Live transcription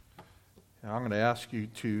I'm going to ask you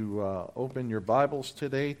to open your Bibles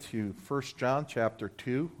today to 1 John chapter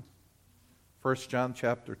 2. 1 John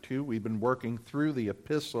chapter 2. We've been working through the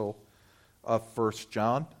epistle of 1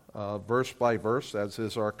 John, verse by verse, as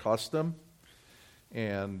is our custom.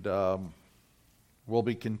 And we'll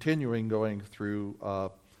be continuing going through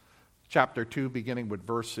chapter 2, beginning with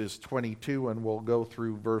verses 22, and we'll go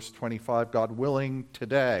through verse 25, God willing,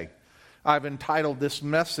 today. I've entitled this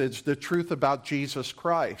message, The Truth About Jesus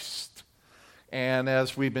Christ. And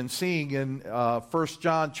as we've been seeing in 1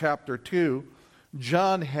 John chapter 2,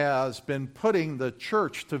 John has been putting the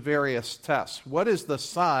church to various tests. What is the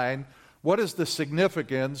sign? What is the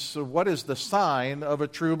significance? What is the sign of a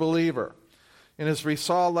true believer? And as we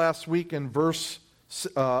saw last week in verse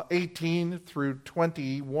 18 through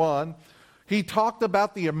 21, he talked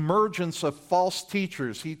about the emergence of false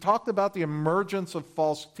teachers. He talked about the emergence of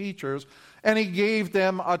false teachers, and he gave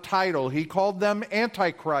them a title. He called them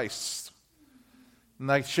antichrists.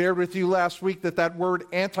 And I shared with you last week that word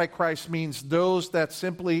antichrist means those that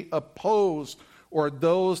simply oppose or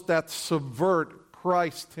those that subvert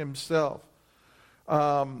Christ himself.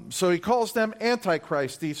 So he calls them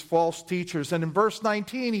antichrist, these false teachers. And in verse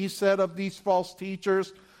 19 he said of these false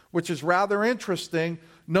teachers, which is rather interesting,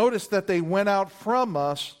 notice that they went out from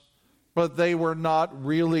us, but they were not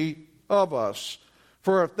really of us.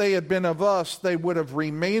 For if they had been of us, they would have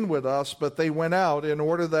remained with us, but they went out in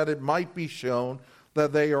order that it might be shown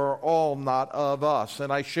that they are all not of us.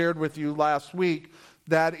 And I shared with you last week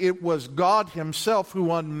that it was God himself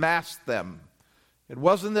who unmasked them. It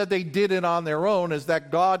wasn't that they did it on their own, it's that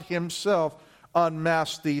God himself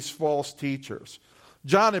unmasked these false teachers.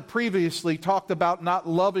 John had previously talked about not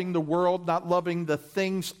loving the world, not loving the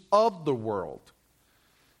things of the world.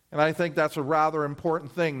 And I think that's a rather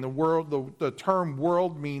important thing. The term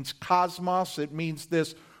world means cosmos. It means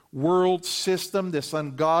this world system, this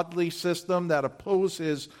ungodly system that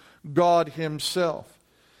opposes God himself.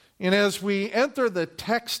 And as we enter the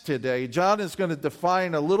text today, John is going to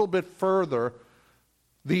define a little bit further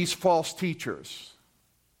these false teachers.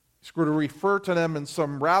 He's going to refer to them in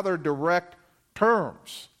some rather direct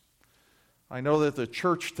terms. I know that the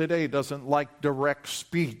church today doesn't like direct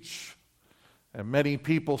speech. And many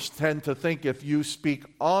people tend to think if you speak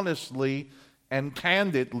honestly and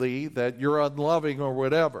candidly that you're unloving or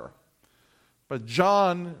whatever. But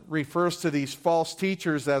John refers to these false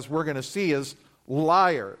teachers, as we're going to see, as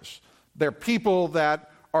liars. They're people that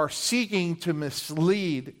are seeking to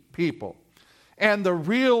mislead people. And the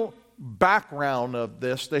real background of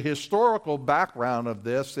this, the historical background of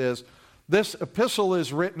this, is this epistle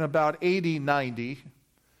is written about AD 90.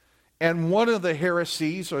 And one of the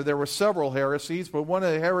heresies, or there were several heresies, but one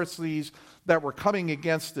of the heresies that were coming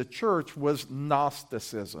against the church was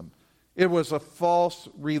Gnosticism. It was a false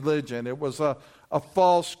religion. It was a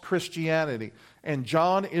false Christianity. And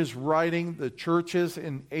John is writing the churches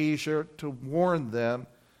in Asia to warn them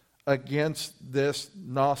against this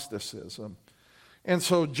Gnosticism. And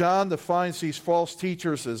so John defines these false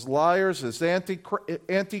teachers as liars, as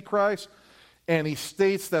antichrist, and he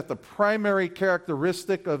states that the primary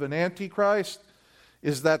characteristic of an antichrist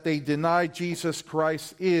is that they deny Jesus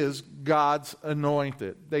Christ is God's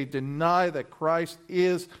anointed. They deny that Christ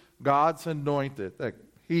is God's anointed, that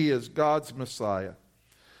he is God's Messiah.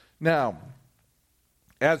 Now,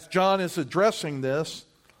 as John is addressing this,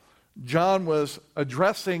 John was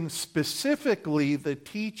addressing specifically the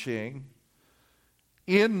teaching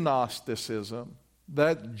in Gnosticism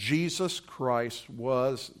that Jesus Christ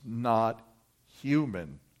was not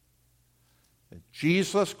human. That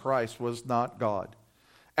Jesus Christ was not God.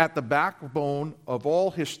 At the backbone of all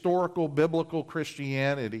historical biblical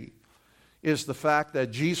Christianity is the fact that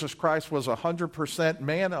Jesus Christ was 100%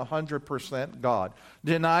 man, 100% God.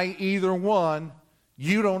 Deny either one,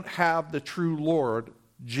 you don't have the true Lord,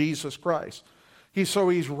 Jesus Christ. So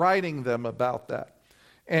he's writing them about that.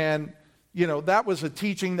 And that was a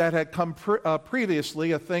teaching that had come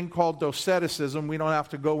previously, a thing called Doceticism. We don't have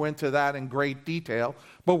to go into that in great detail.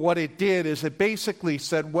 But what it did is it basically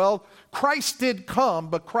said, well, Christ did come,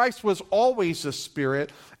 but Christ was always a spirit,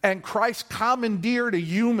 and Christ commandeered a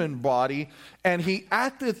human body, and he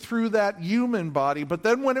acted through that human body. But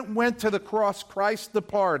then when it went to the cross, Christ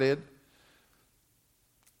departed,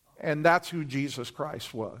 and that's who Jesus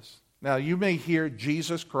Christ was. Now, you may hear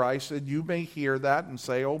Jesus Christ, and you may hear that and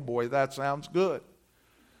say, oh boy, that sounds good.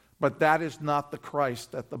 But that is not the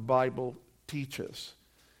Christ that the Bible teaches.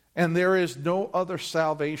 And there is no other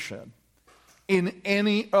salvation in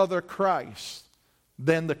any other Christ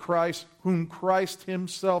than the Christ whom Christ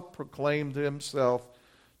himself proclaimed himself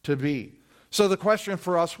to be. So the question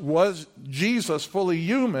for us, was Jesus fully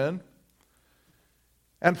human?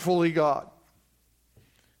 and fully God.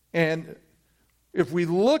 And if we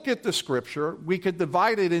look at the scripture, we could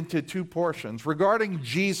divide it into two portions. Regarding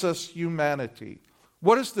Jesus' humanity,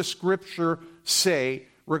 what does the scripture say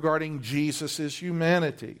regarding Jesus'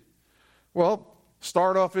 humanity? Well,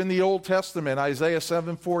 start off in the Old Testament, Isaiah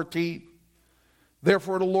 7:14.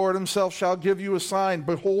 Therefore the Lord himself shall give you a sign.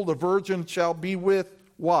 Behold, a virgin shall be with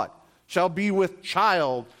what? Shall be with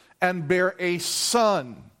child and bear a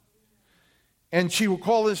son. And she will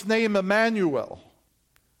call his name Emmanuel.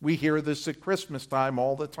 We hear this at Christmas time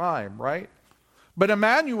all the time, right? But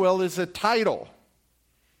Emmanuel is a title.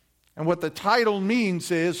 And what the title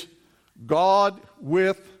means is God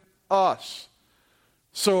with us.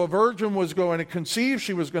 So a virgin was going to conceive,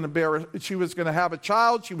 she was going to have a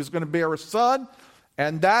child, she was going to bear a son,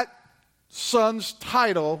 and that son's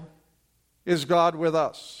title is God with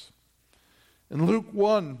us. In Luke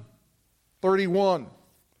 1:31,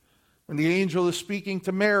 when the angel is speaking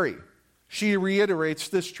to Mary, she reiterates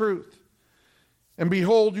this truth. And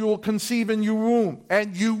behold, you will conceive in your womb,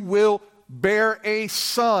 and you will bear a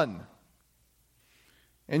son,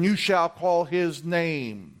 and you shall call his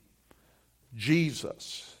name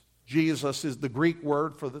Jesus. Jesus is the Greek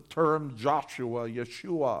word for the term Joshua,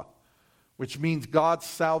 Yeshua, which means God's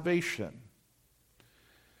salvation.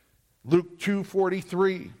 Luke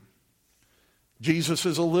 2:43. Jesus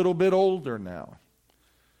is a little bit older now.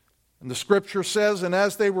 And the scripture says, and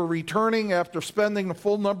as they were returning after spending a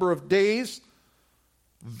full number of days,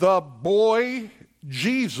 the boy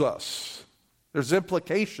Jesus, there's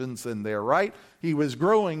implications in there, right? He was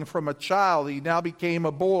growing from a child, he now became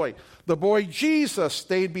a boy. The boy Jesus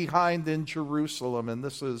stayed behind in Jerusalem, and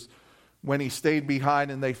this is when he stayed behind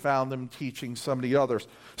and they found him teaching some of the others.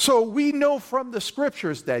 So we know from the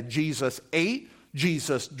scriptures that Jesus ate,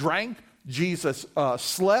 Jesus drank, Jesus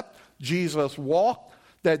slept, Jesus walked,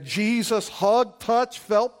 that Jesus hugged, touched,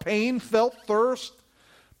 felt pain, felt thirst,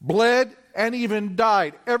 bled, and even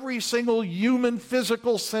died. Every single human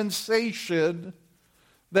physical sensation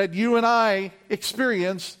that you and I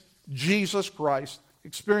experience, Jesus Christ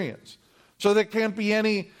experienced. So there can't be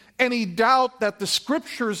any doubt that the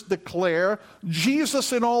scriptures declare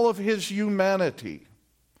Jesus in all of his humanity.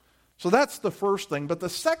 So that's the first thing. But the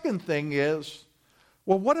second thing is,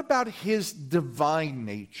 well, what about his divine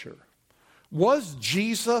nature? Was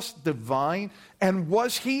Jesus divine? And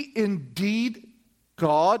was he indeed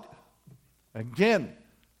God? Again,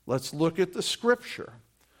 let's look at the scripture.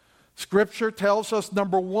 Scripture tells us,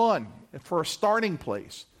 number one, for a starting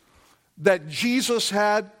place, that Jesus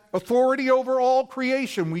had authority over all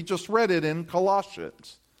creation. We just read it in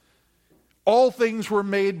Colossians. All things were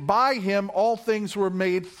made by him, all things were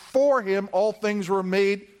made for him, all things were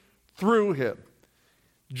made through him.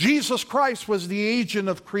 Jesus Christ was the agent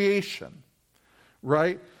of creation,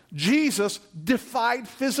 right? Jesus defied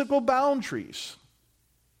physical boundaries.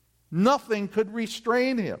 Nothing could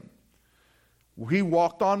restrain him. He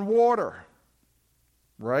walked on water,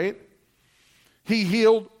 right? He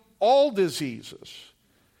healed all diseases.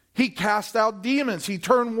 He cast out demons. He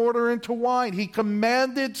turned water into wine. He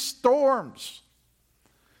commanded storms.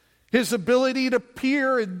 His ability to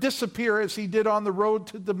appear and disappear, as he did on the road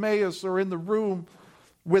to Emmaus or in the room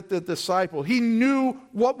with the disciple. He knew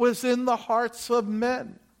what was in the hearts of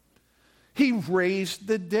men. He raised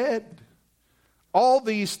the dead. All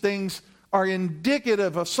these things are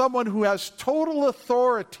indicative of someone who has total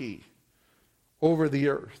authority over the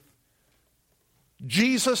earth.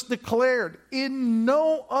 Jesus declared in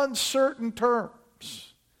no uncertain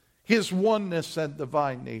terms his oneness and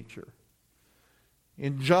divine nature.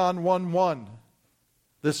 In John 1:1,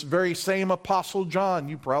 this very same Apostle John,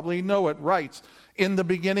 you probably know it, writes, "In the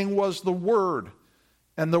beginning was the Word,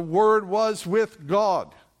 and the Word was with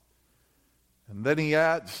God." And then he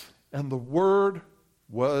adds, "And the Word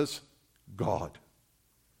was God."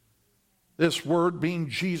 This Word, being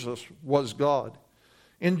Jesus, was God.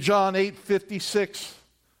 In John 8:56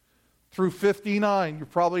 through 59, you're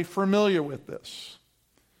probably familiar with this.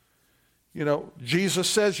 You know, Jesus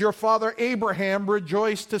says, "Your father Abraham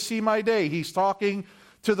rejoiced to see my day." He's talking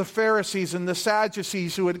to the Pharisees and the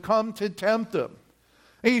Sadducees who had come to tempt him.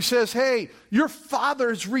 And he says, "Hey, your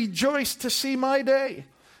fathers rejoiced to see my day."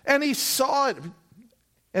 And he saw it,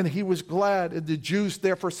 and he was glad. And the Jews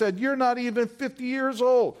therefore said, "You're not even 50 years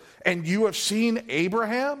old, and you have seen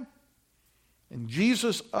Abraham?" And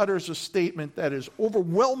Jesus utters a statement that is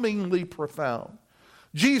overwhelmingly profound.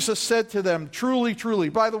 Jesus said to them, "Truly, truly."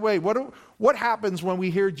 By the way, what happens when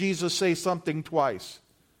we hear Jesus say something twice?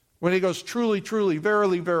 When he goes, "Truly, truly,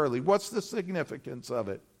 verily, verily," what's the significance of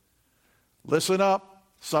it? Listen up.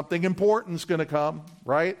 Something important is going to come,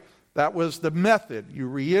 right? That was the method. You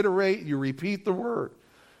reiterate, you repeat the word.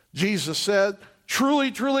 Jesus said,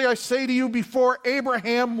 "Truly, truly, I say to you, before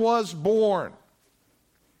Abraham was born,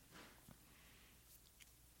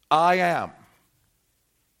 I am."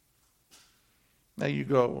 Now you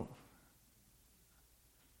go,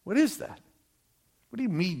 what is that? What do you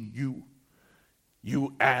mean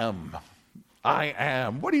you am? I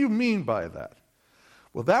am. What do you mean by that?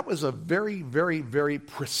 Well, that was a very, very, very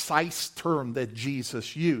precise term that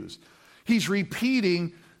Jesus used. He's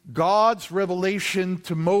repeating God's revelation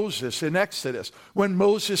to Moses in Exodus when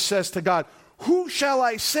Moses says to God, "Who shall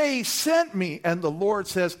I say sent me?" And the Lord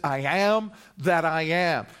says, "I am that I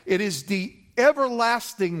am." It is the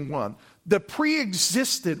everlasting one, the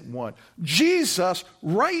pre-existent one. Jesus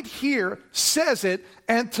right here says it,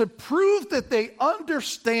 and to prove that they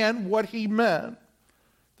understand what he meant,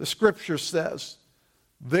 the scripture says,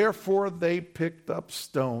 therefore they picked up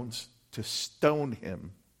stones to stone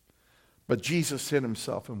him. But Jesus hid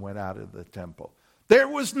himself and went out of the temple. There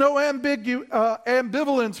was no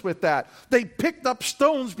ambivalence with that. They picked up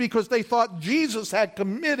stones because they thought Jesus had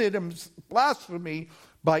committed blasphemy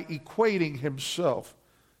by equating himself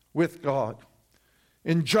with God.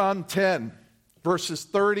 In John 10, verses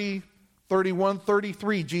 30, 31,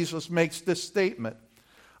 33, Jesus makes this statement.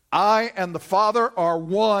 "I and the Father are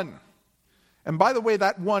one." And by the way,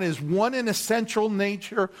 that one is one in essential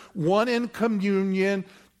nature, one in communion,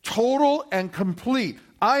 total and complete.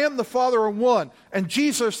 "I am the Father are one." And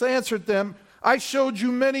Jesus answered them, "I showed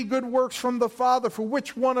you many good works from the Father. For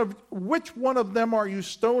which one of them are you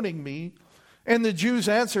stoning me?" And the Jews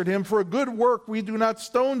answered him, "For a good work we do not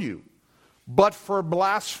stone you, but for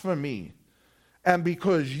blasphemy, and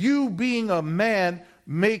because you, being a man,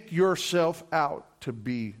 make yourself out to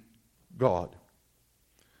be God."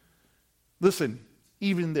 Listen,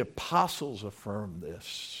 even the apostles affirm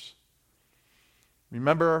this.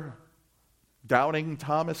 Remember Doubting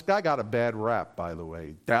Thomas? Guy got a bad rap, by the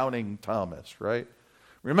way. Doubting Thomas, right?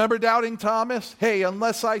 Remember Doubting Thomas? Hey,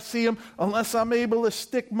 unless I see him, unless I'm able to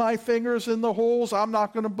stick my fingers in the holes, I'm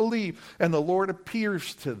not going to believe. And the Lord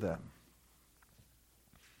appears to them.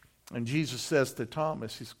 And Jesus says to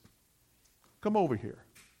Thomas, "Come over here.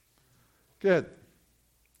 Good.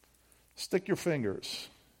 Stick your fingers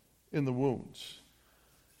in the wounds.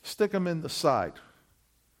 Stick them in the side.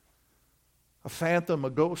 A phantom,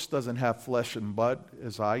 a ghost, doesn't have flesh and blood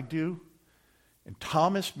as I do." And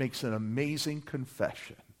Thomas makes an amazing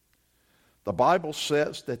confession. The Bible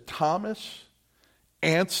says that Thomas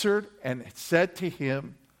answered and said to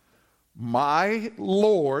him, "My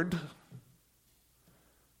Lord,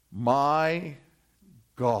 my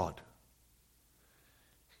God."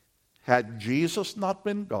 Had Jesus not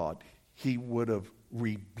been God, he would have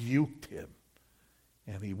rebuked him.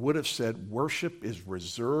 And he would have said, worship is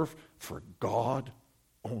reserved for God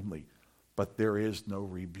only. But there is no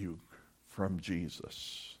rebuke from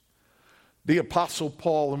Jesus. The Apostle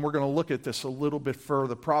Paul, and we're going to look at this a little bit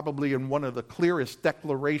further, probably in one of the clearest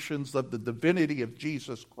declarations of the divinity of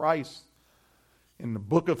Jesus Christ, in the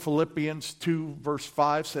book of Philippians 2, verse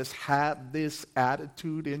 5 says, "Have this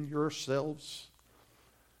attitude in yourselves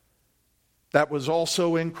that was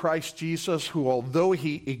also in Christ Jesus, who although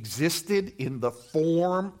he existed in the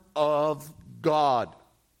form of God."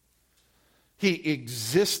 He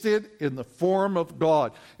existed in the form of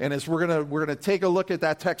God. And as we're going to take a look at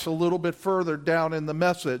that text a little bit further down in the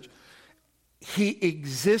message, he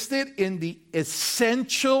existed in the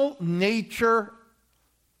essential nature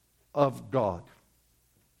of God.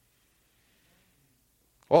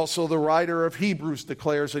 Also, the writer of Hebrews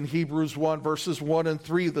declares in Hebrews 1, verses 1 and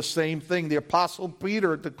 3, the same thing. The Apostle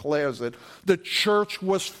Peter declares it. The church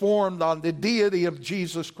was formed on the deity of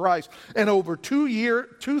Jesus Christ. And over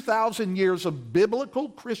 2,000 years of biblical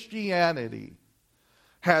Christianity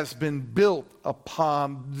has been built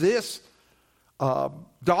upon this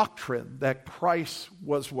doctrine that Christ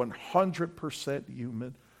was 100%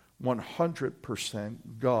 human,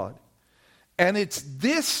 100% God. And it's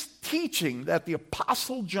this teaching that the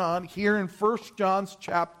Apostle John here in 1 John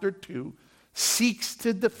chapter 2 seeks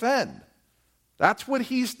to defend. That's what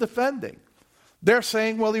he's defending. They're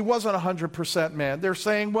saying, well, he wasn't 100% man. They're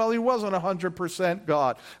saying, well, he wasn't 100%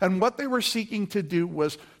 God. And what they were seeking to do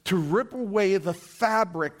was to rip away the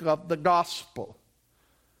fabric of the gospel.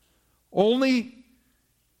 Only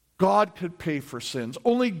God could pay for sins.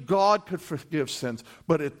 Only God could forgive sins.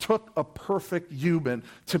 But it took a perfect human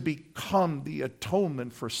to become the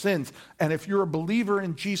atonement for sins. And if you're a believer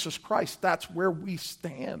in Jesus Christ, that's where we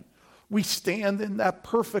stand. We stand in that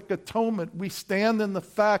perfect atonement. We stand in the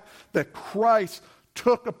fact that Christ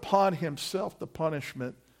took upon himself the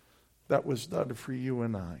punishment that was done for you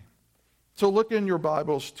and I. So look in your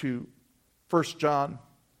Bibles to 1 John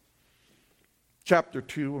chapter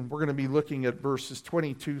 2, and we're going to be looking at verses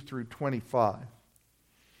 22 through 25.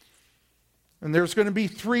 And there's going to be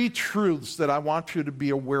three truths that I want you to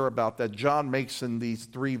be aware about that John makes in these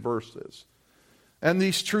three verses. And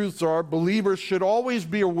these truths are: believers should always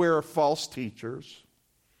be aware of false teachers.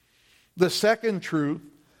 The second truth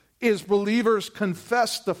is believers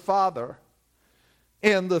confess the Father.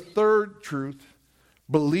 And the third truth,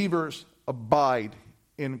 believers abide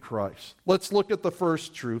in Christ. Let's look at the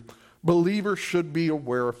first truth. Believers should be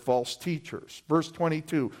aware of false teachers. Verse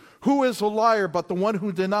 22, who is a liar but the one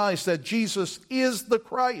who denies that Jesus is the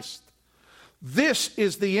Christ? This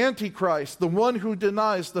is the Antichrist, the one who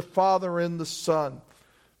denies the Father and the Son.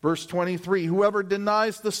 Verse 23, whoever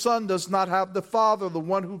denies the Son does not have the Father. The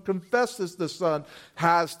one who confesses the Son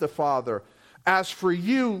has the Father. As for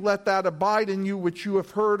you, let that abide in you which you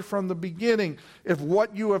have heard from the beginning. If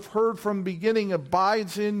what you have heard from the beginning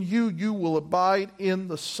abides in you, you will abide in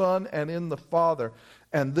the Son and in the Father.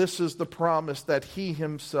 And this is the promise that he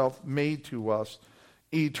himself made to us,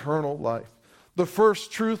 eternal life. The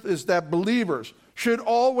first truth is that believers should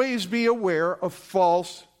always be aware of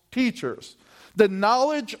false teachers. The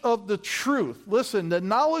knowledge of the truth, listen, the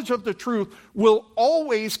knowledge of the truth will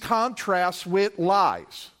always contrast with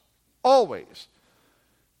lies. Always.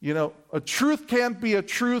 You know, a truth can't be a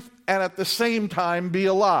truth and at the same time be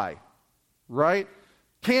a lie. Right?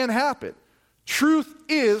 Can't happen. Truth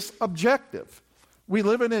is objective. We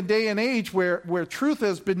live in a day and age where truth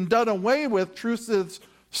has been done away with. Truth is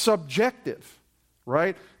subjective.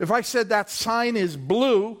 Right? If I said that sign is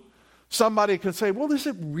blue, somebody could say, well, is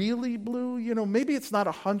it really blue? You know, maybe it's not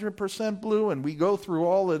 100% blue, and we go through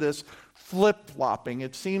all of this flip-flopping.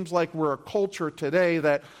 It seems like we're a culture today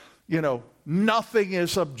that, you know, nothing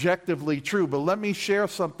is objectively true. But let me share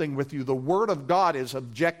something with you. The Word of God is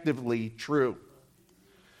objectively true.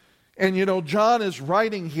 And, you know, John is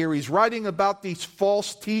writing here. He's writing about these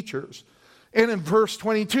false teachers. And in verse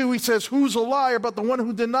 22, he says, who's a liar but the one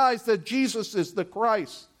who denies that Jesus is the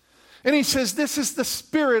Christ? And he says, this is the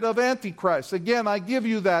spirit of Antichrist. Again, I give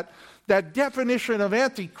you that definition of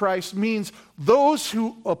Antichrist means those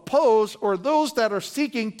who oppose or those that are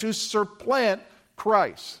seeking to supplant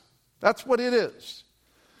Christ. That's what it is.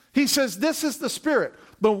 He says, this is the spirit,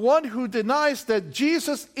 the one who denies that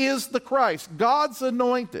Jesus is the Christ, God's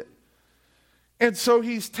anointed. And so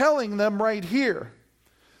he's telling them right here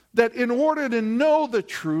that in order to know the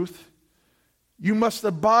truth, you must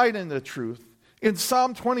abide in the truth. In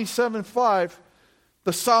Psalm 27:5,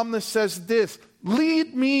 the psalmist says this,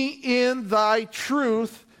 lead me in thy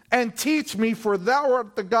truth and teach me, for thou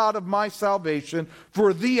art the God of my salvation.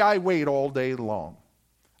 For thee I wait all day long.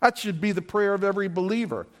 That should be the prayer of every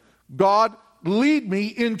believer. God, lead me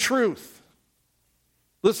in truth.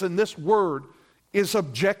 Listen, this word is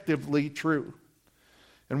objectively true.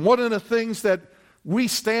 And one of the things that we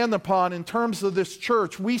stand upon in terms of this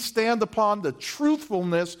church, we stand upon the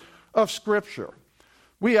truthfulness of Scripture.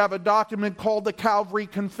 We have a document called the Calvary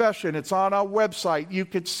Confession. It's on our website. You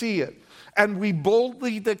could see it. And we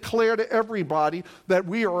boldly declare to everybody that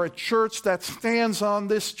we are a church that stands on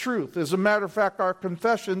this truth. As a matter of fact, our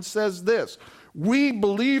confession says this: we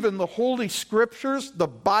believe in the Holy Scriptures, the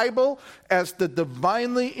Bible, as the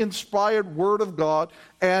divinely inspired Word of God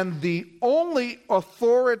and the only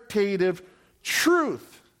authoritative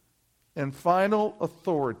truth and final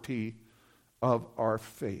authority of our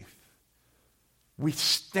faith. We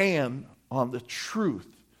stand on the truth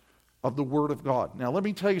of the Word of God. Now, let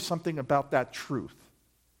me tell you something about that truth.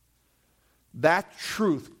 That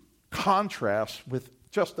truth contrasts with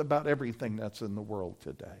just about everything that's in the world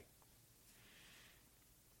today.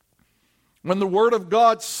 When the Word of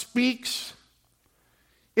God speaks,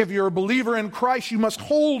 if you're a believer in Christ, you must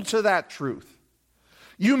hold to that truth.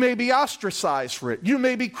 You may be ostracized for it. You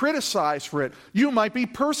may be criticized for it. You might be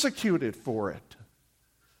persecuted for it.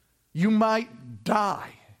 You might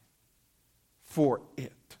die for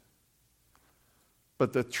it.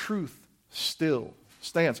 But the truth still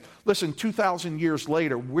stands. Listen, 2,000 years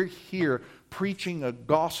later, we're here preaching a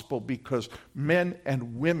gospel because men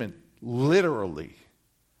and women literally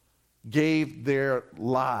gave their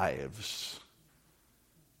lives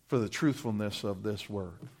for the truthfulness of this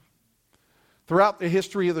word. Throughout the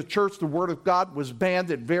history of the church, the Word of God was banned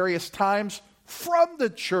at various times from the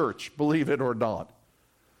church, believe it or not.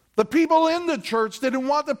 The people in the church didn't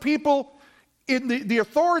want the people in the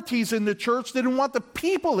authorities in the church didn't want the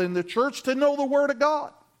people in the church to know the Word of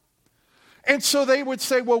God. And so they would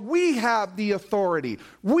say, well, we have the authority.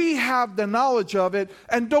 We have the knowledge of it,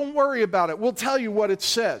 and don't worry about it. We'll tell you what it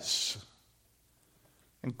says.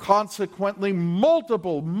 And consequently,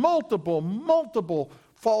 multiple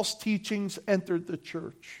false teachings entered the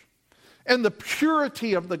church. and the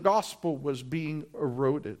purity of the gospel was being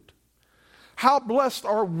eroded. How blessed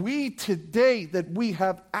are we today that we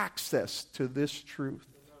have access to this truth.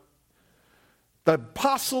 The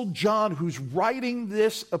Apostle John, who's writing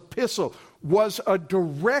this epistle, was a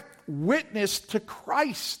direct witness to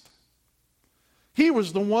Christ. He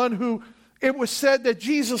was the one who, it was said that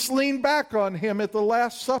Jesus leaned back on him at the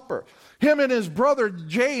Last Supper. Him and his brother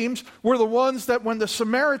James were the ones that when the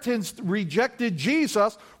Samaritans rejected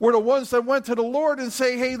Jesus, were the ones that went to the Lord and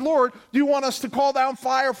say, hey, Lord, do you want us to call down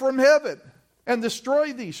fire from heaven and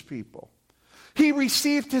destroy these people? He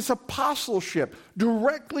received his apostleship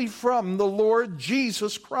directly from the Lord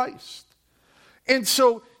Jesus Christ. And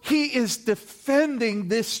so he is defending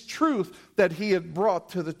this truth that he had brought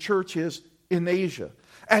to the churches in Asia.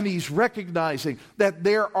 And he's recognizing that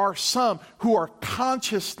there are some who are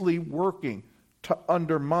consciously working to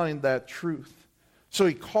undermine that truth. So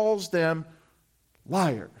he calls them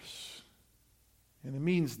liars. And it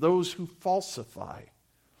means those who falsify,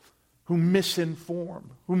 who misinform,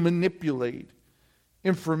 who manipulate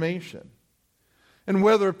information. And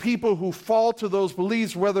whether people who fall to those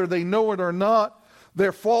beliefs, whether they know it or not,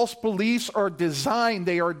 their false beliefs are designed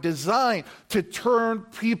to turn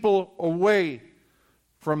people away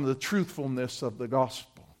from the truthfulness of the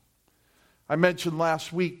gospel. I mentioned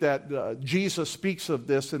last week that Jesus speaks of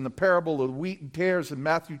this in the parable of the wheat and tares in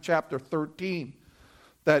Matthew chapter 13,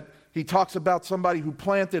 that he talks about somebody who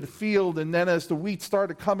planted a field, and then as the wheat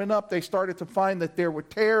started coming up, they started to find that there were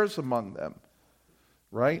tares among them,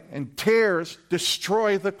 right? And tares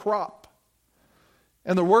destroy the crop.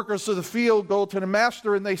 And the workers of the field go to the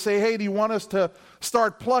master and they say, hey, do you want us to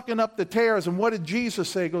start plucking up the tares? And what did Jesus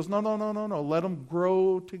say? He goes, no, let them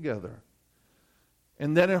grow together.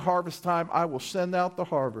 And then at harvest time, I will send out the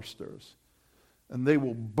harvesters, and they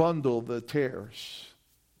will bundle the tares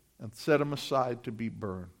and set them aside to be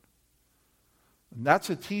burned. And that's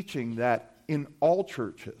a teaching that in all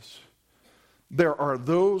churches, there are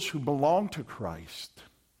those who belong to Christ,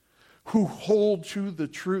 who hold to the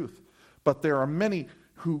truth. But there are many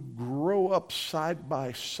who grow up side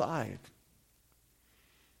by side,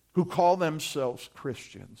 who call themselves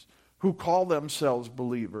Christians, who call themselves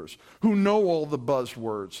believers, who know all the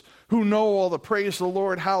buzzwords, who know all the praise the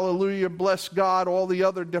Lord, hallelujah, bless God, all the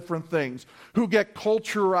other different things, who get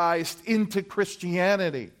culturized into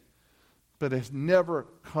Christianity, but has never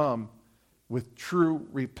come with true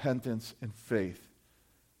repentance and faith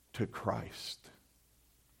to Christ.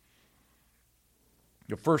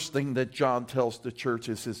 The first thing that John tells the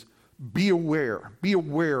churches is be aware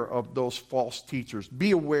of those false teachers.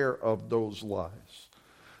 Be aware of those lies.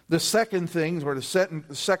 The second thing, or the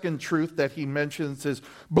second truth that he mentions is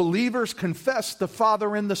believers confess the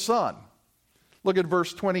Father and the Son. Look at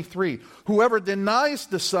verse 23. Whoever denies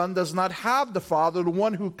the Son does not have the Father. The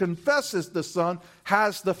one who confesses the Son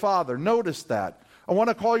has the Father. Notice that. I want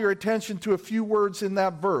to call your attention to a few words in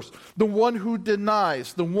that verse. The one who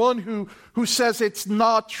denies, the one who says it's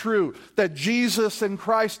not true, that Jesus and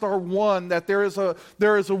Christ are one, that there is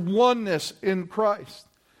a oneness in Christ.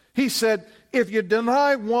 He said, if you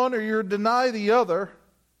deny one or you deny the other,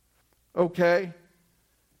 okay,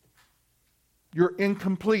 you're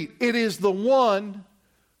incomplete. It is the one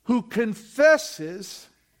who confesses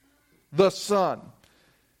the Son.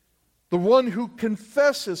 The one who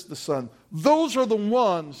confesses the Son. Those are the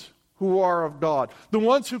ones who are of God. The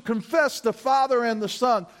ones who confess the Father and the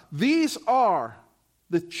Son. These are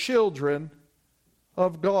the children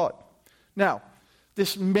of God. Now,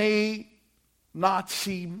 this may not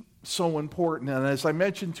seem so important. And as I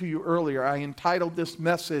mentioned to you earlier, I entitled this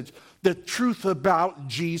message, The Truth About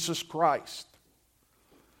Jesus Christ.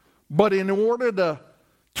 But in order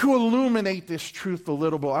to illuminate this truth a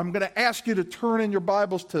little bit, I'm going to ask you to turn in your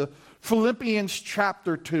Bibles to Philippians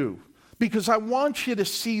chapter 2. Because I want you to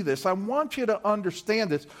see this. I want you to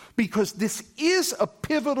understand this. Because this is a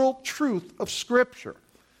pivotal truth of Scripture.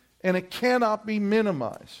 And it cannot be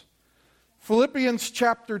minimized. Philippians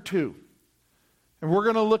chapter 2. And we're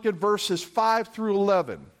going to look at verses 5 through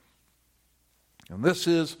 11. And this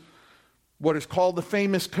is what is called the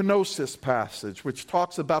famous kenosis passage, which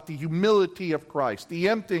talks about the humility of Christ, the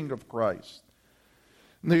emptying of Christ.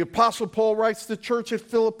 And the Apostle Paul writes to the church at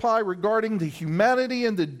Philippi regarding the humanity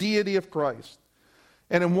and the deity of Christ.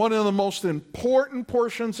 And in one of the most important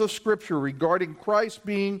portions of Scripture regarding Christ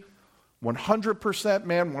being 100%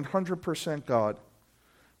 man, 100% God,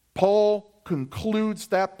 Paul concludes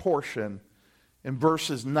that portion in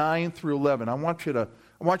verses 9 through 11. I want you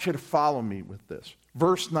to follow me with this.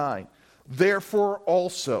 Verse 9. Therefore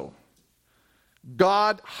also,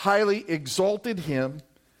 God highly exalted him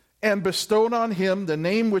and bestowed on him the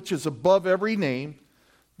name which is above every name,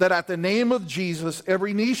 that at the name of Jesus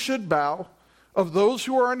every knee should bow, of those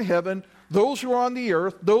who are in heaven, those who are on the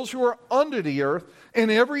earth, those who are under the earth, and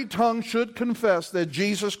every tongue should confess that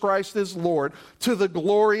Jesus Christ is Lord, to the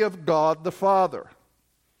glory of God the Father.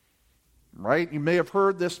 Right? You may have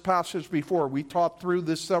heard this passage before. We taught through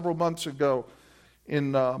this several months ago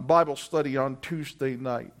in Bible study on Tuesday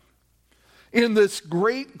night. In this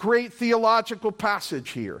great, great theological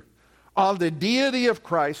passage here on the deity of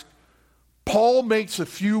Christ, Paul makes a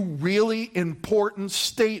few really important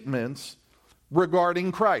statements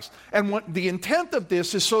regarding Christ. And what the intent of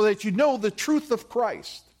this is so that you know the truth of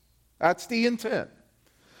Christ. That's the intent.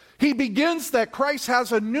 He begins that Christ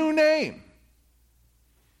has a new name.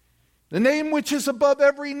 The name which is above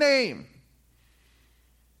every name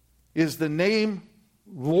is the name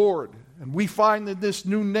Lord. And we find in this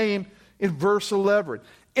new name in verse 11.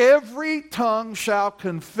 Every tongue shall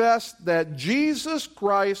confess that Jesus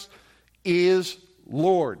Christ is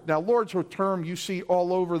Lord. Now, Lord's a term you see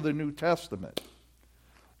all over the New Testament,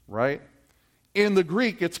 right? In the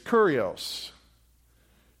Greek, it's kurios,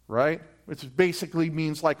 right? Which basically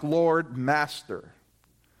means like Lord, Master.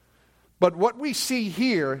 But what we see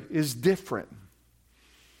here is different.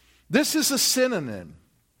 This is a synonym.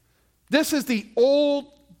 This is the Old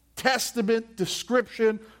Testament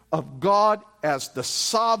description of God as the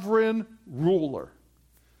sovereign ruler.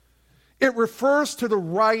 It refers to the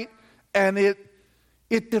right and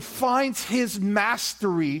it defines his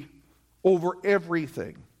mastery over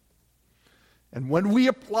everything. And when we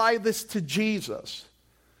apply this to Jesus,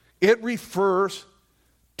 it refers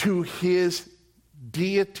to his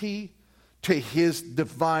deity, to his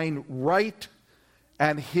divine right,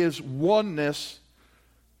 and his oneness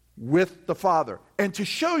with the Father. And to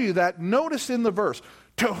show you that, notice in the verse,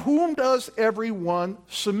 to whom does everyone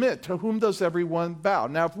submit? To whom does everyone bow?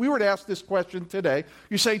 Now, if we were to ask this question today,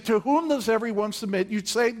 you say, to whom does everyone submit? You'd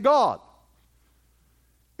say, God.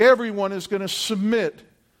 Everyone is going to submit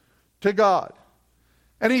to God.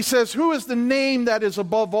 And he says, who is the name that is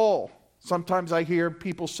above all? Sometimes I hear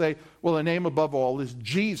people say, well, the name above all is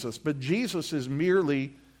Jesus. But Jesus is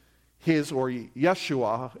merely his, or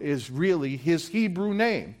Yeshua is really his Hebrew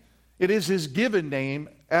name. It is his given name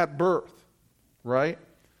at birth, right?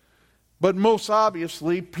 But most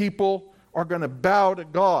obviously, people are going to bow to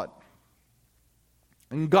God.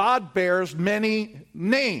 And God bears many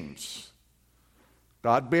names.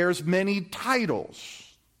 God bears many titles.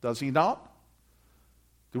 Does he not?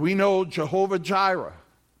 Do we know Jehovah Jireh,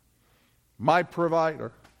 my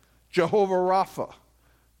provider? Jehovah Rapha,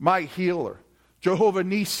 my healer. Jehovah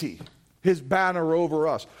Nisi, his banner over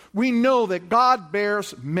us. We know that God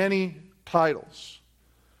bears many titles.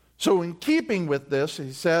 So in keeping with this,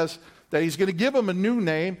 he says that he's going to give him a new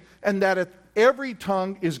name, and that every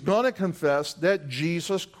tongue is going to confess that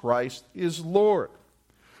Jesus Christ is Lord.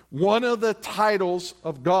 One of the titles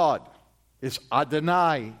of God is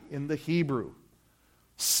Adonai in the Hebrew.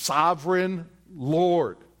 Sovereign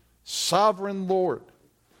Lord. Sovereign Lord.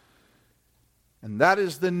 And that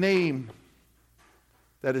is the name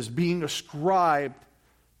that is being ascribed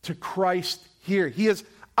to Christ here. He is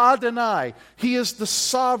Adonai. He is the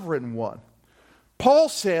sovereign one. Paul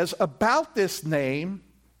says about this name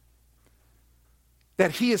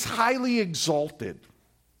that he is highly exalted.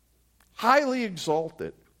 Highly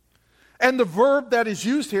exalted. And the verb that is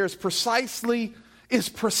used here is precise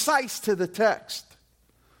to the text.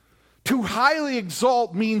 To highly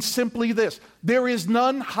exalt means simply this: there is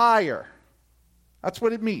none higher. That's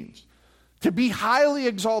what it means. To be highly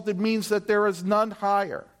exalted means that there is none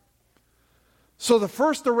higher. So the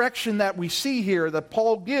first direction that we see here that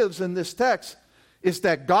Paul gives in this text is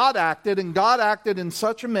that God acted, and God acted in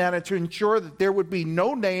such a manner to ensure that there would be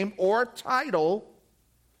no name or title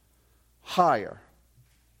higher.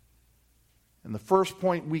 And the first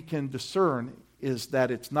point we can discern is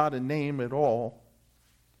that it's not a name at all,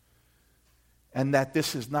 and that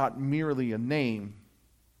this is not merely a name,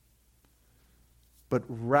 but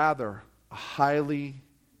rather a highly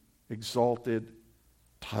exalted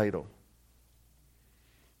title.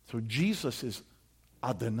 So Jesus is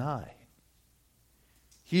Adonai.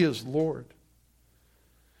 He is Lord.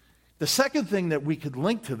 The second thing that we could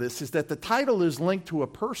link to this is that the title is linked to a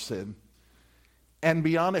person, and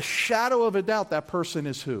beyond a shadow of a doubt, that person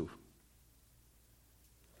is who?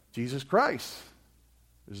 Jesus Christ.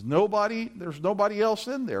 There's nobody else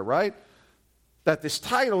in there, right? That this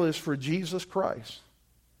title is for Jesus Christ.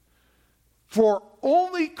 For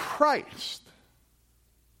only Christ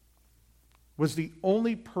was the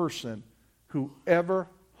only person who ever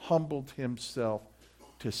humbled himself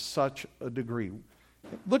to such a degree.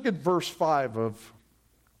 Look at verse 5 of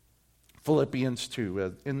Philippians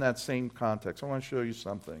 2, in that same context. I want to show you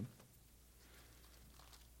something.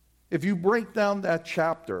 If you break down that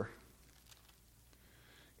chapter,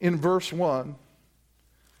 in verse 1,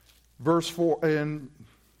 in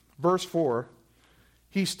verse 4,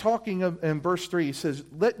 he's talking in verse 3, he says,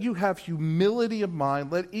 let you have humility of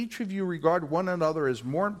mind. Let each of you regard one another as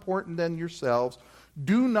more important than yourselves.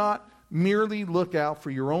 Do not merely look out for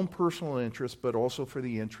your own personal interest, but also for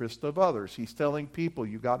the interest of others. He's telling people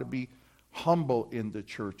you got to be humble in the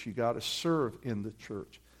church. You got to serve in the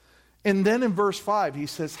church. And then in verse 5, he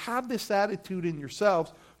says, have this attitude in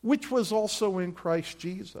yourselves, which was also in Christ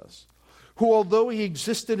Jesus, who, although he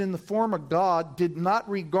existed in the form of God, did not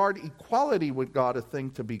regard equality with God a thing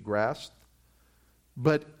to be grasped,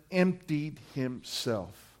 but emptied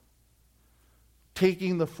himself,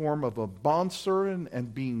 taking the form of a bondservant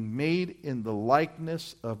and being made in the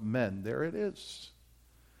likeness of men. There it is.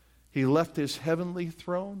 He left his heavenly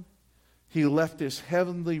throne. He left his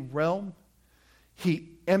heavenly realm. He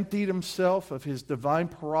emptied himself of his divine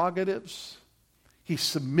prerogatives. He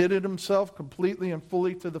submitted himself completely and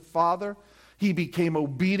fully to the Father. He became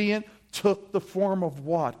obedient, took the form of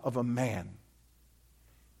what? Of a man.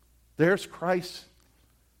 There's Christ's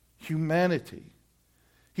humanity.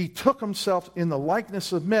 He took himself in the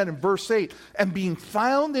likeness of men in verse 8, and being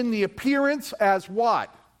found in the appearance as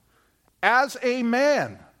what? As a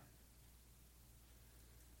man.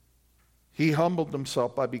 He humbled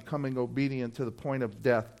himself by becoming obedient to the point of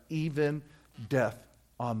death, even death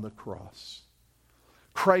on the cross.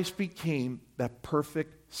 Christ became that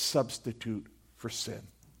perfect substitute for sin.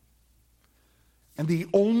 And the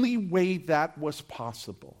only way that was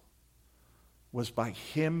possible was by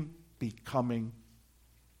him becoming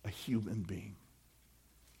a human being,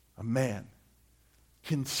 a man,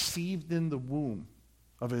 conceived in the womb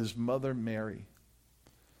of his mother Mary,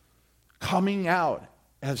 coming out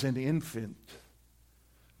as an infant,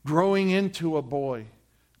 growing into a boy,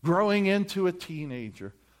 growing into a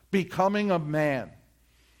teenager, becoming a man,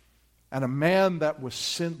 and a man that was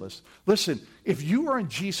sinless. Listen, if you are in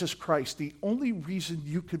Jesus Christ, the only reason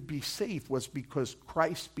you could be saved was because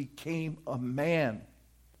Christ became a man.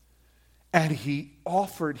 And he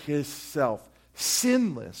offered himself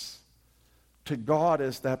sinless to God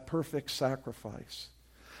as that perfect sacrifice.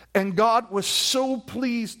 And God was so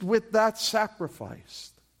pleased with that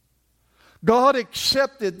sacrifice. God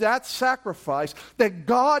accepted that sacrifice that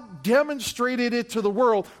God demonstrated it to the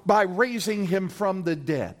world by raising him from the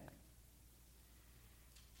dead.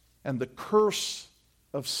 And the curse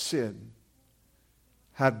of sin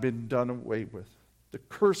had been done away with. The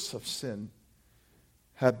curse of sin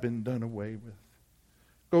had been done away with.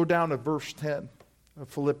 Go down to verse 10 of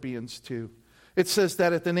Philippians 2. It says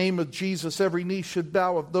that at the name of Jesus, every knee should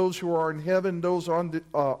bow, of those who are in heaven, those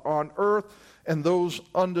on earth, and those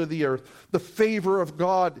under the earth. The favor of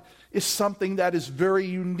God is something that is very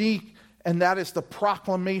unique, and that is the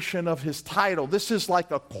proclamation of his title. This is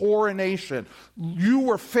like a coronation. You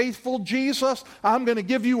were faithful, Jesus. I'm going to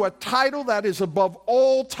give you a title that is above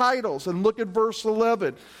all titles. And look at verse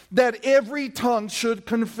 11. That every tongue should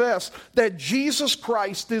confess that Jesus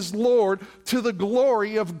Christ is Lord, to the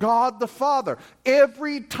glory of God the Father.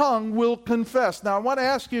 Every tongue will confess. Now I want to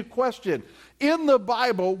ask you a question. In the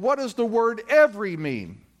Bible, what does the word every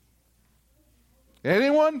mean?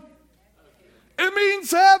 Anyone? It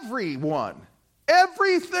means everyone.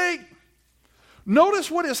 Everything. Notice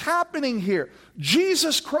what is happening here.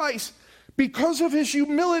 Jesus Christ, because of his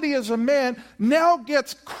humility as a man, now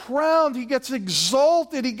gets crowned. He gets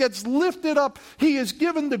exalted. He gets lifted up. He is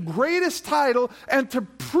given the greatest title. And to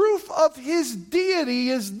proof of his deity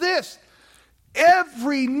is this: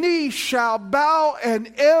 every knee shall bow,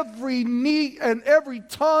 and every knee and every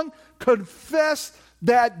tongue confess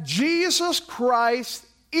that Jesus Christ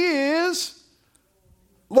is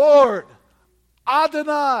Lord.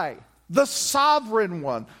 Adonai, the sovereign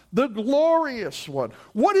one, the glorious one.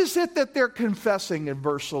 What is it that they're confessing in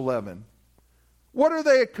verse 11? What are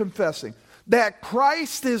they confessing? That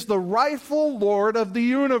Christ is the rightful Lord of the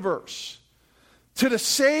universe, to the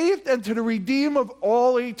saved and to the redeemed of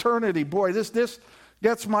all eternity. Boy, this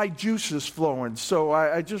gets my juices flowing. So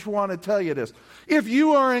I just want to tell you this. If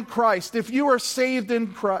you are in Christ, if you are saved in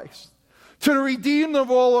Christ, to the redeemed of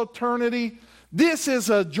all eternity, this is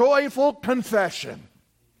a joyful confession.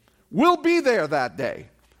 We'll be there that day.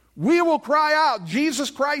 We will cry out, Jesus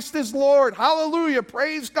Christ is Lord. Hallelujah.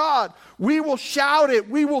 Praise God. We will shout it.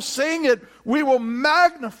 We will sing it. We will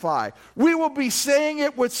magnify. We will be saying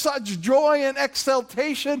it with such joy and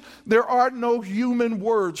exultation, there are no human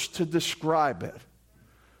words to describe it.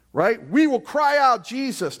 Right? We will cry out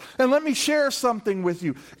Jesus. And let me share something with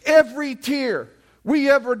you. Every tear we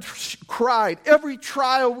ever cried, every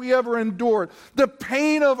trial we ever endured, the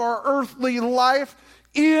pain of our earthly life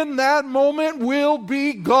in that moment will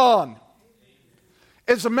be gone.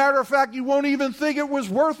 As a matter of fact, you won't even think it was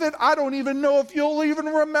worth it. I don't even know if you'll even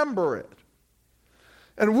remember it.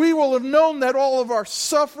 And we will have known that all of our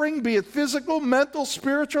suffering, be it physical, mental,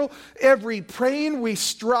 spiritual, every pain we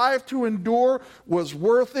strive to endure was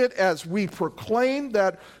worth it as we proclaim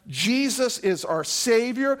that Jesus is our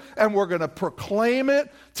Savior, and we're going to proclaim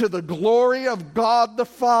it to the glory of God the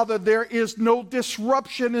Father. There is no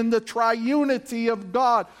disruption in the triunity of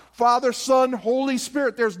God. Father, Son, Holy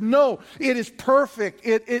Spirit. It is perfect.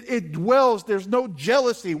 It dwells. There's no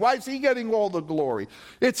jealousy. Why is he getting all the glory?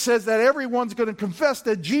 It says that everyone's going to confess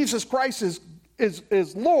that Jesus Christ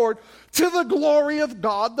is Lord to the glory of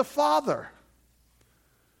God the Father.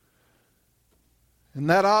 And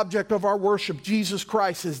that object of our worship, Jesus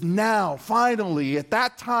Christ, is now, finally, at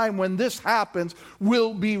that time when this happens,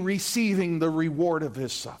 will be receiving the reward of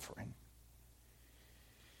his suffering.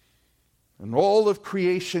 And all of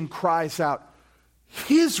creation cries out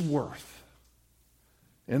his worth.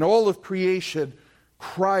 And all of creation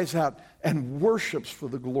cries out and worships for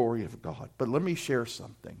the glory of God. But let me share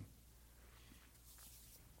something.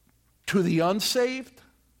 To the unsaved,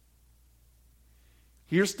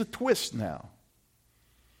 here's the twist now.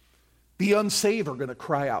 The unsaved are going to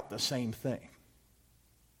cry out the same thing.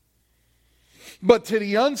 But to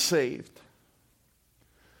the unsaved,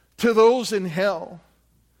 to those in hell,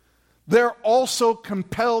 they're also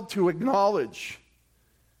compelled to acknowledge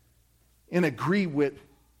and agree with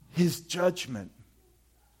his judgment.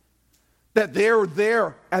 That they're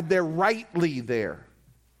there and they're rightly there.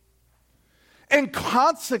 And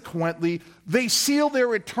consequently, they seal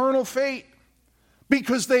their eternal fate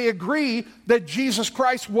because they agree that Jesus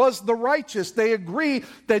Christ was the righteous. They agree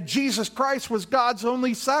that Jesus Christ was God's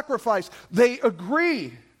only sacrifice. They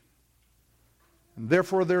agree. And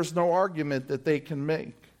therefore, there's no argument that they can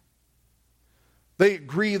make. They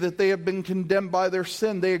agree that they have been condemned by their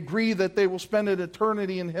sin. They agree that they will spend an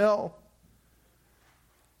eternity in hell.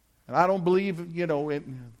 And I don't believe, the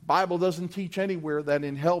Bible doesn't teach anywhere that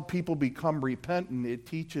in hell people become repentant. It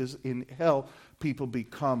teaches in hell people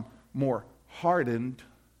become more hardened.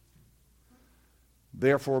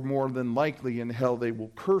 Therefore, more than likely in hell they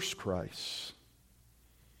will curse Christ.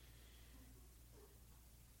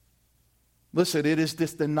 Listen, it is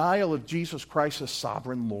this denial of Jesus Christ as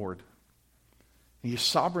sovereign Lord. He is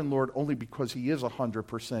sovereign Lord only because he is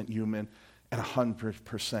 100% human and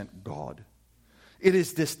 100% God. It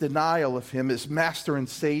is this denial of him as master and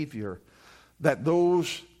savior that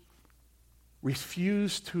those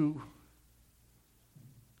refuse to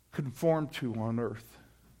conform to on earth.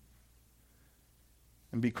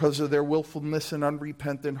 And because of their willfulness and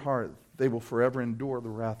unrepentant heart, they will forever endure the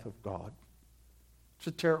wrath of God. It's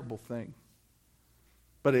a terrible thing.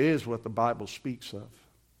 But it is what the Bible speaks of.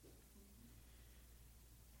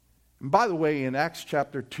 And by the way, in Acts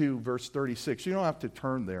chapter 2, verse 36, you don't have to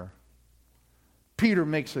turn there. Peter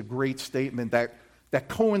makes a great statement that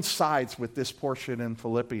coincides with this portion in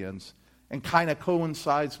Philippians and kind of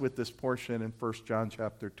coincides with this portion in 1 John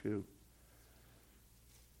chapter 2.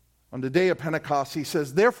 On the day of Pentecost, he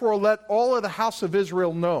says, "Therefore let all of the house of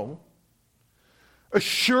Israel know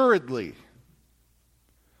assuredly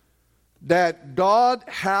that God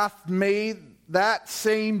hath made that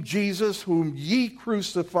same Jesus whom ye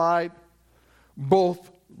crucified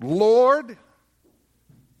both Lord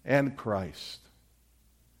and Christ."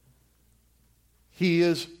 He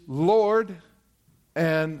is Lord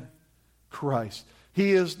and Christ.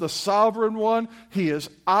 He is the sovereign one. He is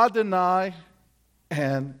Adonai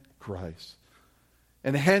and Christ.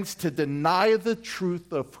 And hence, to deny the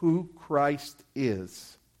truth of who Christ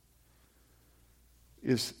is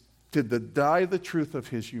to deny the truth of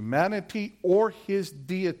his humanity or his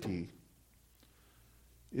deity,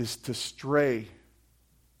 is to stray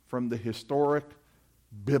from the historic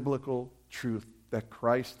biblical truth that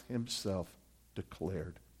Christ himself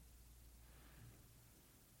declared.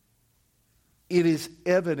 It is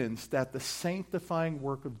evidence that the sanctifying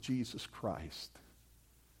work of Jesus Christ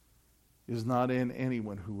is not in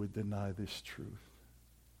anyone who would deny this truth.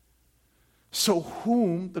 So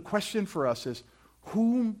the question for us is,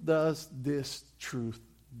 whom does this truth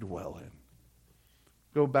dwell in?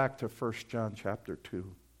 Go back to 1 John chapter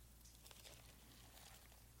 2.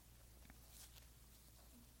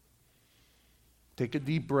 Take a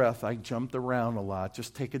deep breath. I jumped around a lot.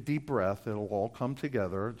 Just take a deep breath. It'll all come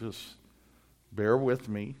together. Just bear with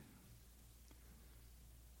me.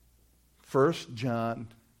 1 John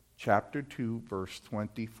chapter 2, verse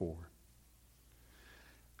 24.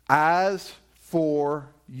 As for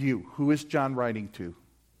you. Who is John writing to?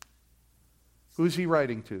 Who is he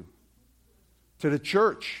writing to? To the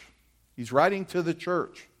church. He's writing to the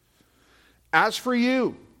church. As for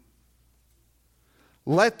you,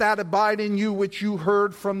 let that abide in you which you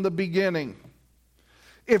heard from the beginning.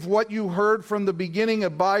 If what you heard from the beginning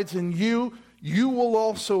abides in you, you will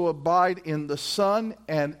also abide in the Son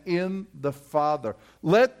and in the Father.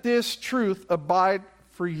 Let this truth abide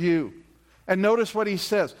for you. And notice what he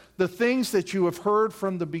says. The things that you have heard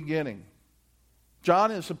from the beginning.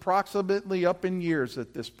 John is approximately up in years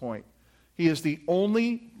at this point. He is the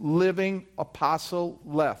only living apostle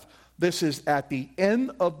left. This is at the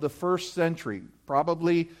end of the first century,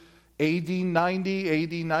 probably AD 90,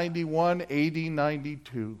 AD 91, AD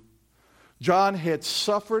 92. John had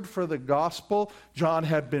suffered for the gospel. John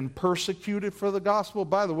had been persecuted for the gospel.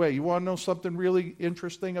 By the way, you want to know something really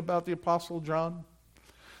interesting about the Apostle John?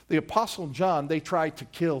 The Apostle John, they tried to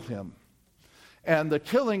kill him. And the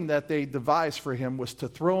killing that they devised for him was to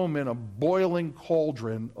throw him in a boiling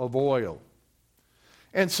cauldron of oil.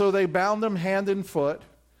 And so they bound him hand and foot,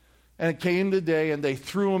 and it came the day, and they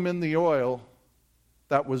threw him in the oil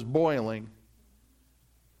that was boiling,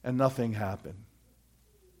 and nothing happened.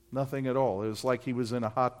 Nothing at all. It was like he was in a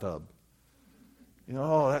hot tub.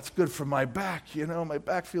 Oh, that's good for my back. My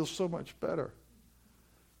back feels so much better.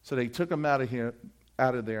 So they took him out of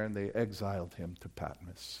there, and they exiled him to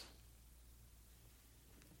Patmos.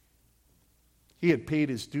 He had paid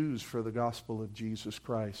his dues for the gospel of Jesus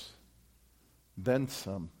Christ. Then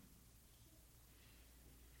some.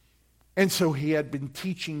 And so he had been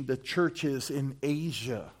teaching the churches in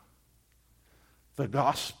Asia the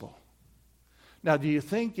gospel. Now, do you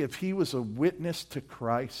think if he was a witness to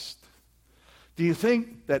Christ, do you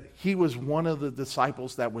think that he was one of the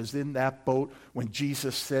disciples that was in that boat when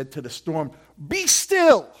Jesus said to the storm, "Be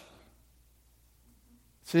still"?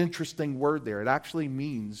 It's an interesting word there. It actually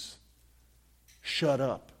means shut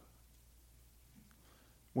up.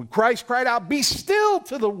 When Christ cried out, "Be still,"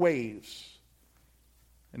 to the waves,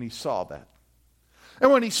 and he saw that.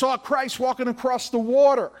 And when he saw Christ walking across the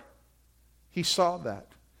water, he saw that.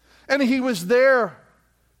 And he was there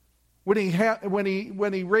when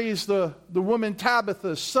he raised the woman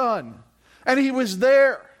Tabitha's son. And he was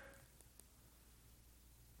there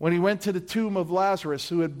when he went to the tomb of Lazarus,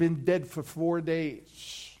 who had been dead for 4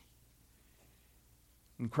 days,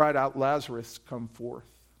 and cried out, "Lazarus, come forth."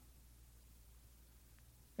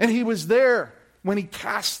 And he was there when he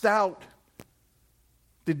cast out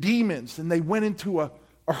the demons, and they went into a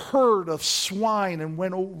herd of swine and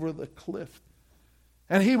went over the cliff.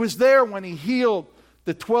 And he was there when he healed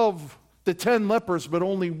the 10 lepers, but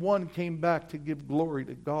only one came back to give glory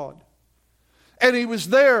to God. And he was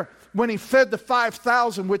there when he fed the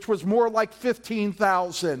 5,000, which was more like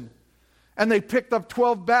 15,000. And they picked up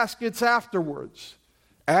 12 baskets afterwards.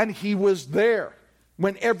 And he was there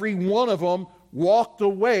when every one of them walked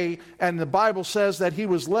away, and the Bible says that he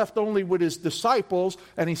was left only with his disciples,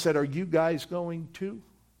 and he said, "Are you guys going too?"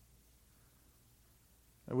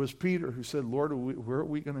 It was Peter who said, "Lord, where are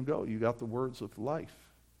we going to go? You got the words of life."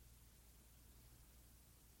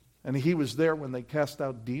 And he was there when they cast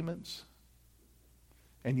out demons.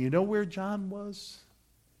 And you know where John was?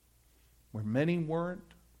 Where many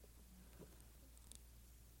weren't?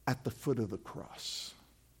 At the foot of the cross.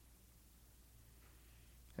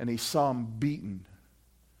 And he saw him beaten,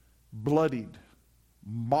 bloodied,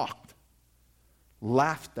 mocked,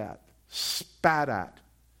 laughed at, spat at,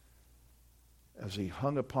 as he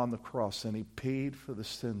hung upon the cross, and he paid for the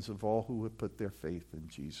sins of all who would put their faith in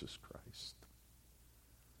Jesus Christ.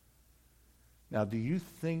 Now, do you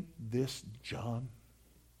think this John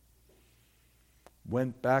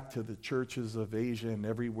went back to the churches of Asia and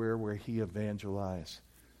everywhere where he evangelized,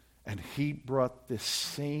 and he brought this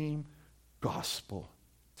same gospel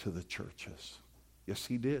to the churches? Yes,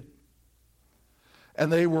 he did.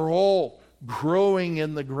 And they were all growing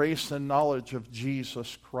in the grace and knowledge of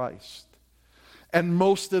Jesus Christ. And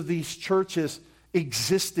most of these churches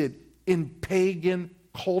existed in pagan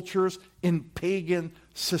cultures, in pagan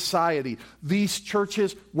society. These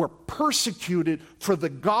churches were persecuted for the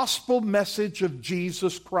gospel message of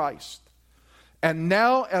Jesus Christ. And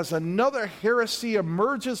now, as another heresy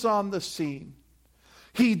emerges on the scene,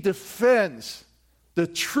 he defends the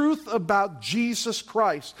truth about Jesus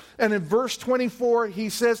Christ. And in verse 24, he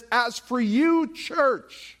says, "As for you,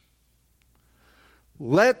 church,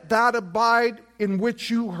 let that abide in which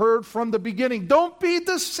you heard from the beginning." Don't be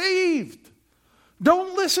deceived.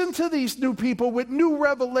 Don't listen to these new people with new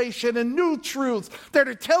revelation and new truths that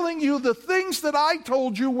are telling you the things that I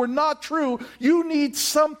told you were not true. You need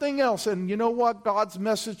something else. And you know what? God's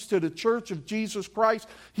message to the Church of Jesus Christ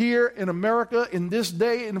here in America in this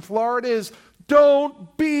day in Florida is,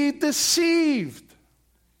 don't be deceived.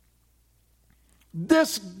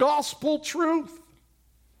 This gospel truth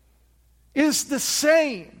is the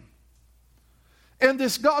same. And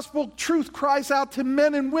this gospel truth cries out to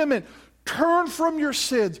men and women, turn from your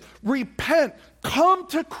sins, repent, come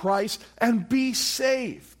to Christ, and be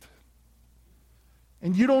saved.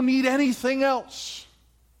 And you don't need anything else.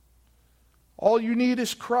 All you need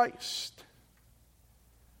is Christ.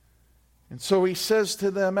 And so he says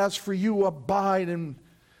to them, as for you, abide, and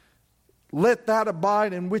let that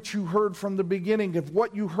abide in which you heard from the beginning. If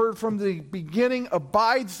what you heard from the beginning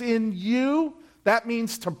abides in you, that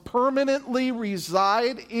means to permanently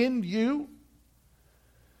reside in you,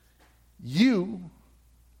 you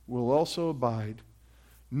will also abide.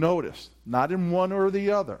 Notice, not in one or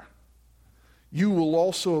the other. You will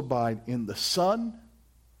also abide in the Son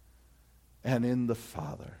and in the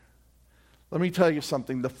Father. Let me tell you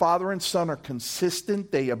something. The Father and Son are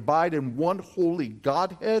consistent. They abide in one holy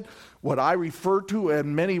Godhead, what I refer to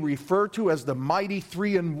and many refer to as the mighty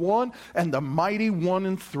 3 in 1 and the mighty 1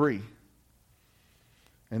 in 3.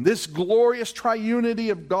 And this glorious triunity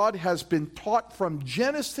of God has been taught from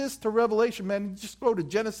Genesis to Revelation. Man, just go to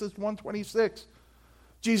Genesis 1:26.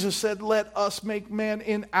 Jesus said, let us make man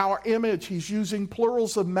in our image. He's using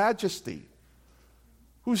plurals of majesty.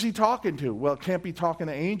 Who's he talking to? Well, can't be talking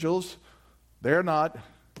to angels. They're not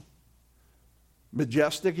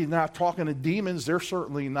majestic. He's not talking to demons. They're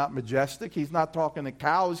certainly not majestic. He's not talking to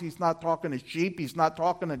cows. He's not talking to sheep. He's not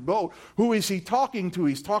talking to goat. Who is he talking to?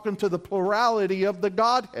 He's talking to the plurality of the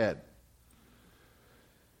Godhead.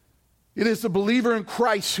 It is the believer in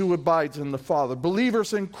Christ who abides in the Father.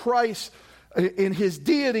 Believers in Christ, in his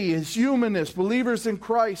deity, his humanness. Believers in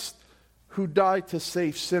Christ who died to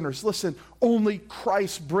save sinners. Listen, only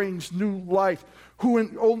Christ brings new life.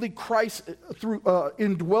 Only Christ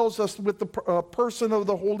indwells us with the person of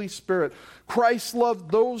the Holy Spirit. Christ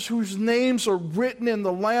loved those whose names are written in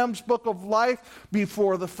the Lamb's book of life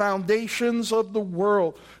before the foundations of the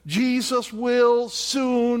world. Jesus will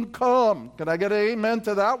soon come. Can I get an amen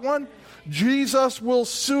to that one? Jesus will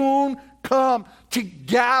soon come to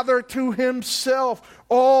gather to himself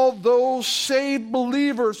all those saved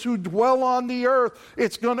believers who dwell on the earth.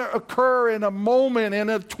 It's going to occur in a moment, in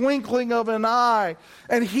a twinkling of an eye.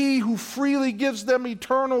 And he who freely gives them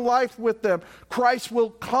eternal life with them, Christ will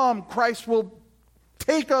come. Christ will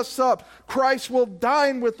take us up. Christ will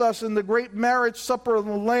dine with us in the great marriage supper of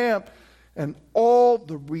the Lamb. And all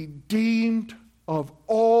the redeemed of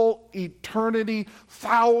all eternity,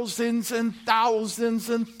 thousands and thousands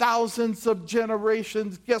and thousands of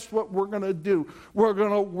generations, guess what we're going to do? We're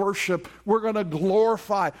going to worship. We're going to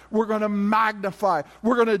glorify. We're going to magnify.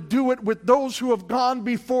 We're going to do it with those who have gone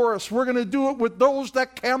before us. We're going to do it with those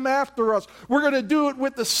that come after us. We're going to do it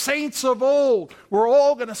with the saints of old. We're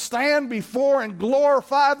all going to stand before and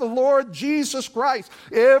glorify the Lord Jesus Christ.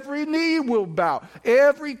 Every knee will bow.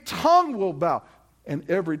 Every tongue will bow. And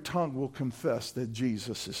every tongue will confess that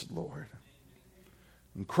Jesus is Lord.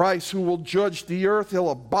 And Christ, who will judge the earth,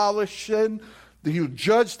 he'll abolish sin. He'll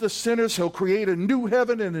judge the sinners. He'll create a new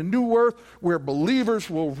heaven and a new earth where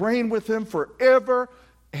believers will reign with him forever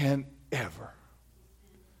and ever.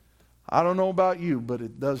 I don't know about you, but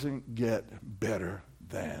it doesn't get better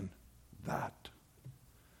than that.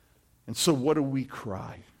 And so what do we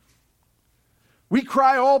cry? We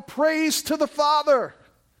cry all praise to the Father,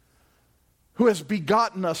 who has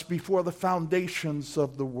begotten us before the foundations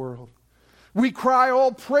of the world. We cry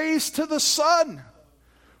all praise to the Son,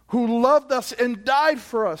 who loved us and died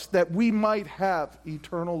for us that we might have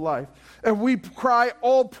eternal life. And we cry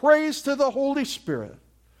all praise to the Holy Spirit,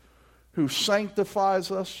 who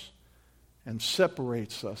sanctifies us and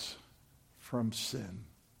separates us from sin.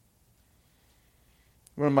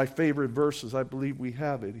 One of my favorite verses, I believe we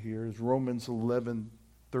have it here, is Romans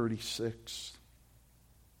 11:36.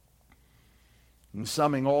 And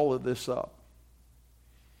summing all of this up,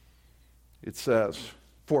 it says,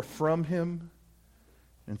 for from him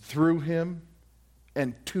and through him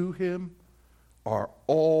and to him are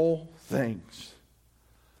all things.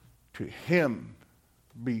 To him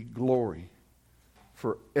be glory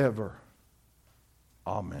forever.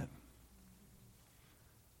 Amen.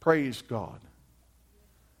 Praise God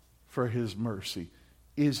for his mercy.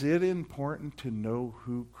 Is it important to know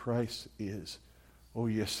who Christ is? Oh,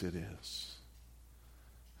 yes, it is.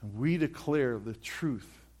 And we declare the truth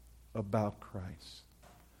about Christ.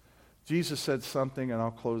 Jesus said something, and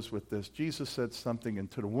I'll close with this. Jesus said something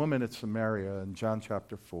to the woman at Samaria in John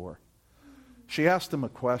chapter 4. She asked him a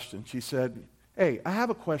question. She said, hey, I have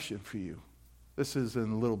a question for you. This is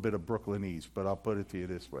in a little bit of Brooklynese, but I'll put it to you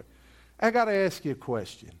this way. I got to ask you a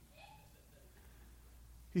question.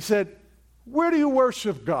 He said, where do you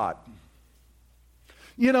worship God?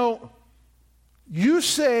 You know, you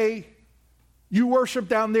say you worship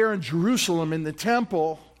down there in Jerusalem in the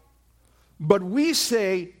temple, but we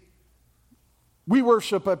say we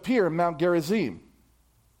worship up here in Mount Gerizim.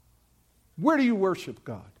 Where do you worship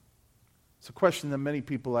God? It's a question that many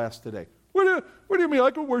people ask today. What do you mean? I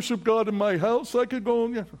could worship God in my house. I could go.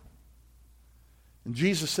 And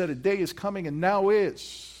Jesus said, a day is coming and now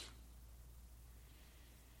is,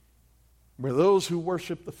 where those who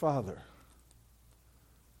worship the Father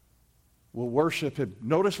will worship him.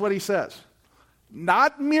 Notice what he says.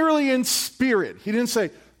 Not merely in spirit. He didn't say,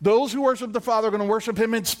 those who worship the Father are going to worship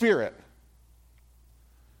him in spirit.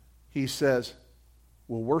 He says,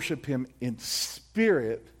 we'll worship him in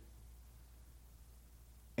spirit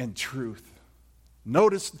and truth.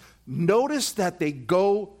 Notice that they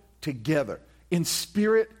go together. In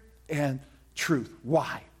spirit and truth.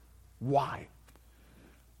 Why? Why?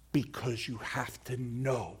 Because you have to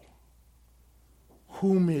know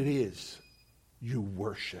whom it is you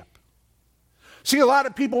worship. See, a lot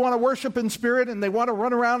of people want to worship in spirit and they want to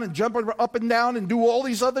run around and jump up and down and do all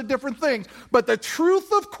these other different things. But the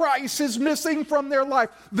truth of Christ is missing from their life.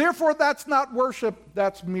 Therefore, that's not worship.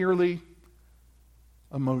 That's merely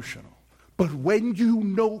emotional. But when you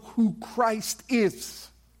know who Christ is,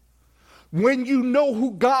 when you know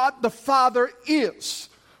who God the Father is,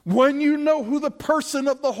 when you know who the person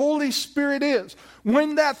of the Holy Spirit is,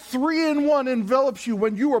 when that 3-in-1 envelops you,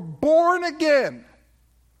 when you are born again,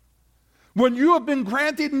 when you have been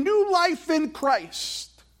granted new life in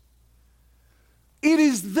Christ, it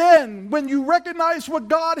is then when you recognize what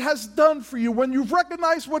God has done for you, when you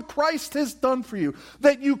recognize what Christ has done for you,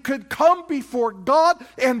 that you could come before God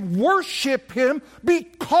and worship him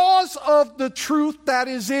because of the truth that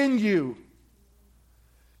is in you.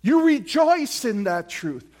 You rejoice in that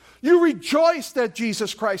truth. You rejoice that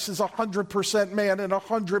Jesus Christ is 100% man and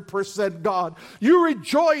 100% God. You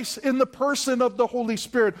rejoice in the person of the Holy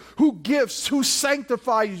Spirit who gives, who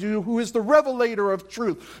sanctifies you, who is the revelator of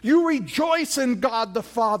truth. You rejoice in God the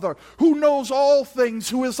Father who knows all things,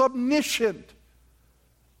 who is omniscient,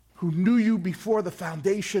 who knew you before the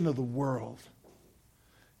foundation of the world.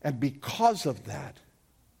 And because of that,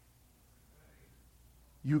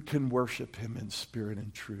 you can worship him in spirit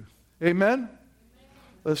and truth. Amen?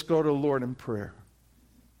 Let's go to the Lord in prayer.